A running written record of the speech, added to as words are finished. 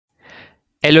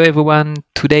Hello everyone,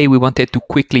 today we wanted to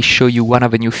quickly show you one of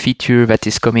the new features that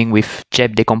is coming with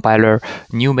JEB Decompiler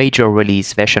new major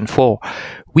release version 4.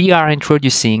 We are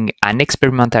introducing an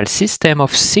experimental system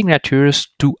of signatures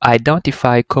to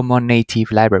identify common native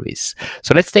libraries.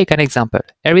 So let's take an example.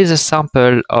 Here is a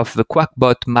sample of the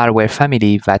Quackbot malware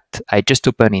family that I just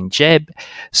opened in JEB.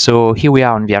 So here we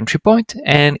are on the entry point,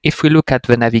 and if we look at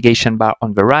the navigation bar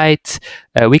on the right,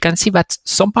 we can see that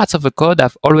some parts of the code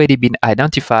have already been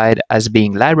identified as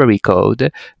being library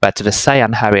code. That's the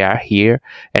cyan area here,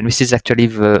 and this is actually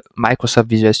the Microsoft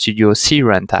Visual Studio C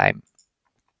runtime.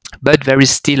 But there is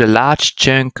still a large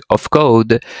chunk of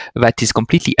code that is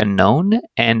completely unknown,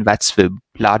 and that's the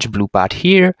large blue part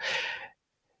here.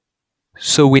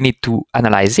 So we need to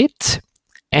analyze it.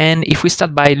 And if we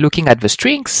start by looking at the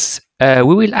strings, we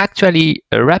will actually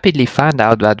rapidly find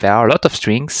out that there are a lot of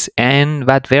strings and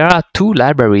that there are two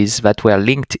libraries that were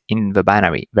linked in the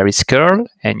binary. There is curl,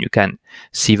 and you can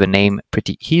see the name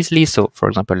pretty easily. So for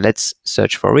example, let's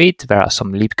search for it. There are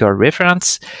some libcurl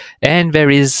reference, and there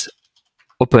is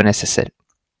Openssl.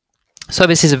 So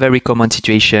this is a very common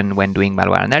situation when doing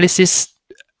malware analysis.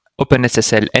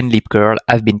 Openssl and libcurl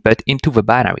have been put into the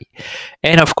binary.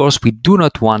 And of course, we do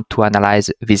not want to analyze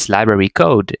this library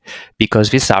code because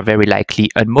these are very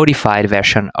likely unmodified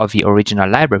version of the original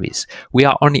libraries. We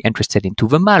are only interested into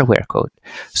the malware code.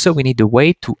 So we need a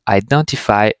way to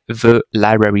identify the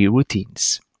library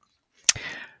routines.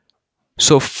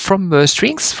 So from the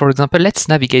strings, for example, let's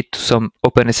navigate to some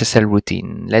Openssl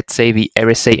routine. Let's say the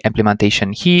RSA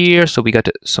implementation here. So we got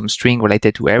some string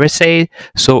related to RSA.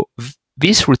 So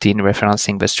this routine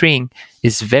referencing the string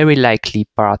is very likely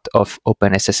part of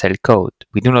Openssl code.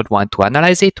 We do not want to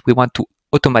analyze it. We want to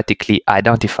automatically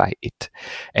identify it.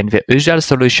 And the usual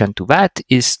solution to that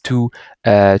is to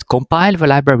compile the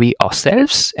library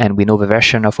ourselves, and we know the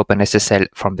version of Openssl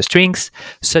from the strings,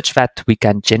 such that we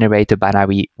can generate a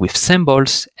binary with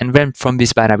symbols, and then from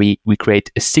this binary we create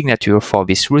a signature for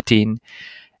this routine,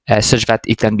 such that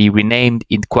it can be renamed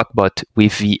in Quackbot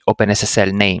with the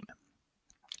Openssl name.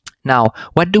 Now,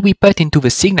 what do we put into the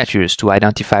signatures to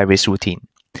identify this routine?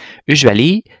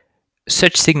 Usually,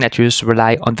 such signatures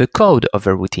rely on the code of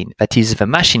the routine, that is the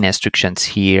machine instructions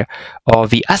here, or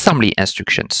the assembly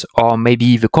instructions, or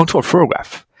maybe the control flow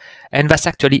graph. And that's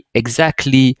actually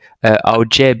exactly how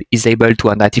JEB is able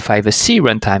to identify the C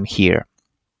runtime here.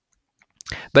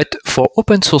 But for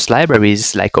open source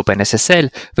libraries like Openssl,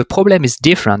 the problem is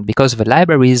different because the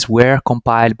libraries were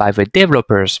compiled by the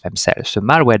developers themselves, the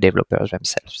malware developers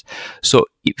themselves. So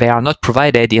they are not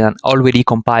provided in an already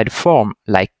compiled form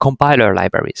like compiler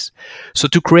libraries. So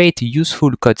to create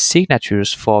useful code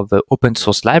signatures for the open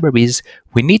source libraries,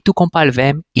 we need to compile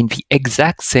them in the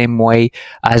exact same way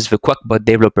as the Quackbot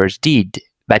developers did.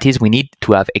 That is, we need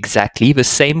to have exactly the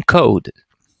same code.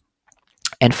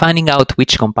 And finding out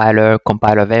which compiler,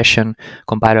 compiler version,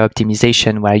 compiler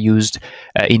optimization were used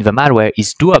in the malware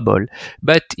is doable,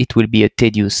 but it will be a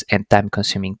tedious and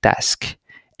time-consuming task.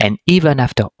 And even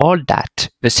after all that,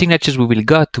 the signatures we will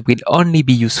get will only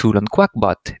be useful on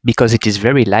Quackbot because it is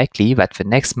very likely that the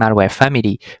next malware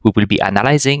family we will be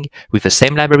analyzing with the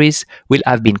same libraries will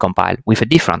have been compiled with a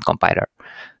different compiler.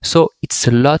 So it's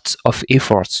a lot of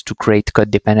efforts to create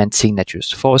code-dependent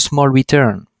signatures for a small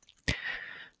return.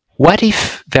 What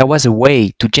if there was a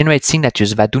way to generate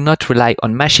signatures that do not rely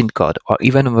on machine code or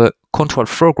even on the control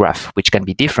flow graph, which can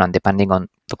be different depending on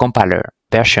the compiler,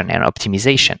 version, and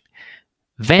optimization?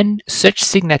 Then such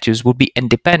signatures would be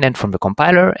independent from the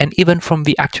compiler and even from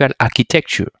the actual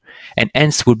architecture, and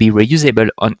hence would be reusable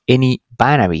on any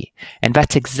binary. And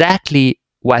that's exactly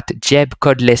what JEB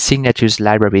codeless signatures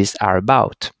libraries are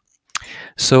about.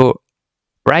 So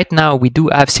right now, we do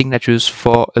have signatures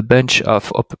for a bunch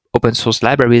of open source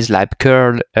libraries like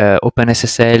curl,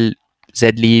 Openssl,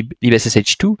 zlib,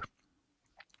 libssh2.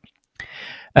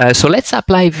 So let's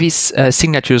apply these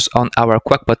signatures on our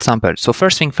Quackbot sample. So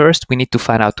first thing first, we need to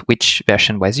find out which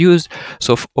version was used.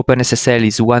 So Openssl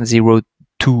is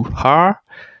 102R.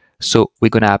 So we're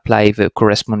going to apply the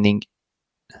corresponding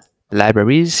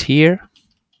libraries here.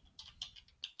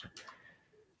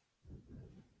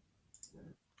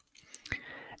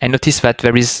 And notice that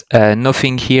there is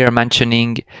nothing here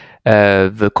mentioning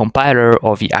the compiler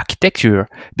or the architecture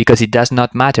because it does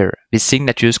not matter. These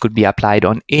signatures could be applied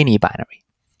on any binary.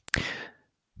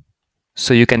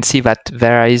 So you can see that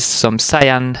there is some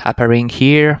cyan appearing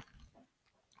here.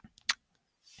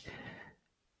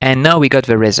 And now we got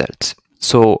the result.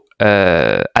 So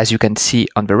as you can see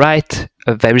on the right,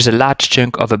 there is a large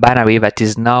chunk of a binary that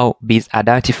is now being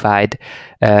identified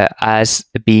as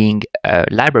being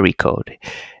library code.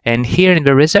 And here in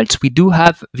the results, we do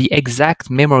have the exact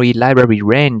memory library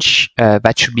range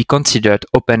that should be considered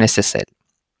OpenSSL.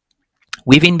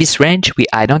 Within this range, we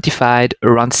identified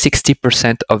around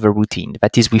 60% of the routine.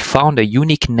 That is, we found a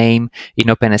unique name in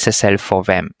OpenSSL for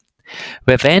them.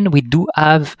 But then we do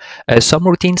have some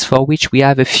routines for which we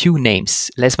have a few names,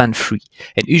 less than 3.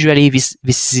 And usually this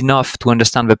is enough to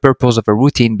understand the purpose of a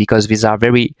routine because these are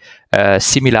very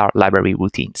similar library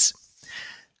routines.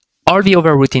 All the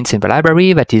other routines in the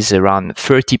library, that is around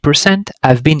 30%,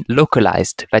 have been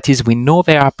localized. That is, we know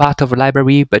they are part of a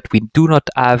library, but we do not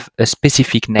have a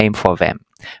specific name for them.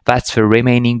 That's the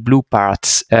remaining blue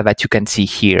parts that you can see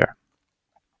here.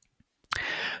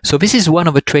 So this is one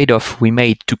of the trade-offs we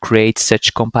made to create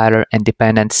such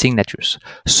compiler-independent signatures.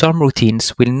 Some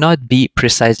routines will not be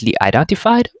precisely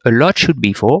identified, a lot should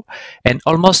be for, and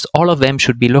almost all of them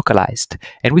should be localized.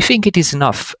 And we think it is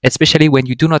enough, especially when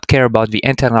you do not care about the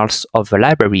internals of the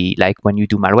library, like when you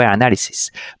do malware analysis.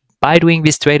 By doing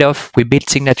this trade-off, we build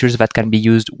signatures that can be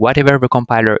used whatever the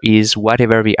compiler is,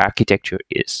 whatever the architecture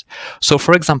is. So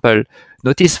for example,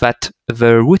 notice that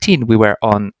the routine we were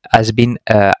on has been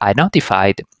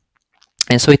identified,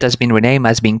 and so it has been renamed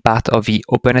as being part of the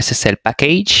OpenSSL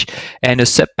package, and a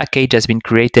sub-package has been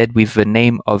created with the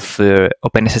name of the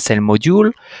OpenSSL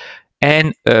module,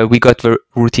 and we got the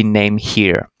routine name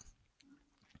here.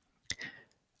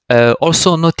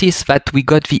 Also notice that we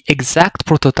got the exact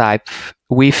prototype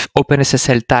with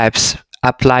OpenSSL types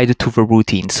applied to the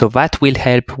routine. So that will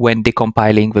help when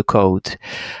decompiling the code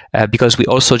because we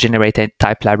also generated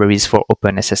type libraries for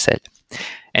OpenSSL.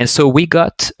 And so we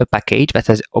got a package that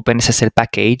has OpenSSL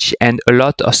package and a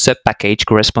lot of sub-package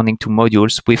corresponding to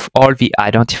modules with all the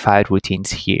identified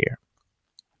routines here.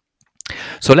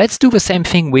 So let's do the same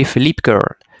thing with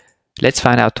libcurl. Let's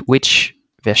find out which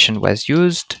version was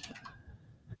used.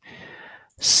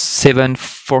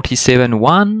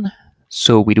 747.1.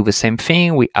 So we do the same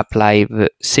thing. We apply the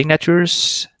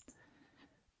signatures.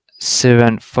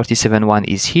 747.1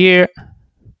 is here.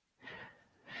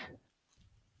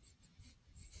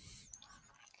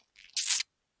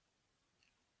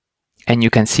 And you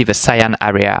can see the cyan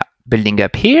area building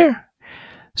up here.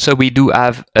 So we do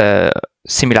have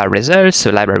similar results,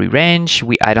 a library range.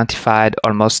 We identified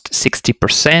almost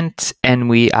 60%, and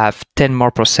we have 10%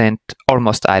 more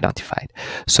almost identified.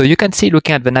 So you can see,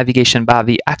 looking at the navigation bar,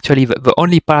 actually the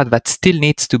only part that still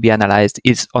needs to be analyzed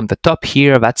is on the top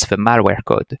here. That's the malware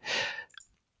code.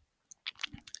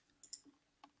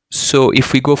 So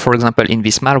if we go, for example, in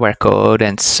this malware code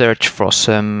and search for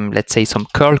some, let's say, some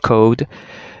curl code,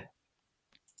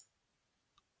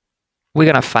 we're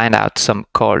going to find out some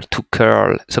call to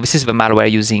curl. So this is the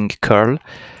malware using curl.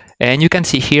 And you can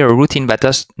see here a routine that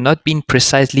has not been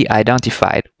precisely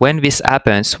identified. When this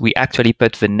happens, we actually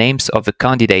put the names of the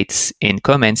candidates in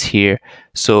comments here.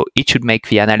 So it should make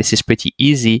the analysis pretty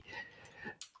easy.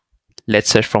 Let's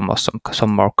search for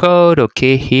some more code.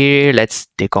 Okay, here, let's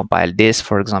decompile this,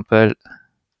 for example.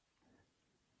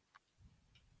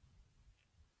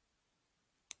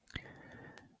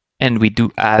 And we do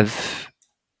have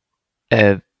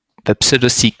the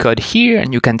pseudo-C code here,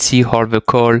 and you can see all the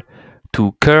call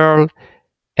to curl,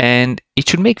 and it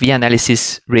should make the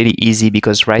analysis really easy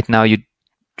because right now you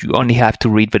only have to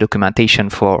read the documentation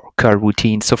for curl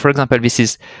routine. So for example, this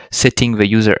is setting the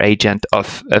user agent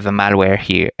of the malware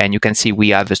here, and you can see we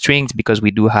have the strings because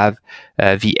we do have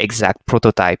the exact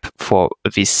prototype for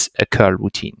this curl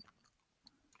routine.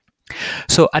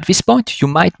 So at this point, you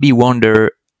might be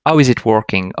wondering, how is it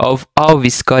working? How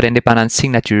these code-independent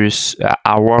signatures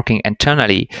are working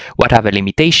internally? What are the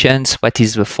limitations? What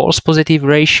is the false positive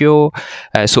ratio?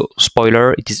 So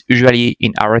spoiler, it is usually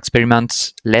in our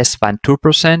experiments less than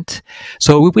 2%.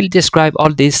 So we will describe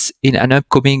all this in an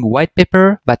upcoming white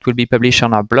paper that will be published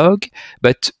on our blog.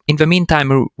 But in the meantime,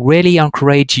 we really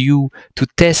encourage you to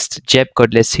test JEB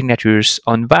codeless signatures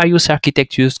on various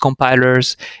architectures,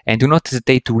 compilers, and do not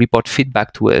hesitate to report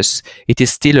feedback to us. It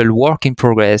is still a work in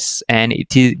progress, and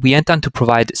we intend to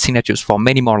provide signatures for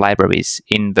many more libraries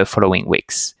in the following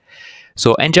weeks.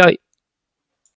 So enjoy!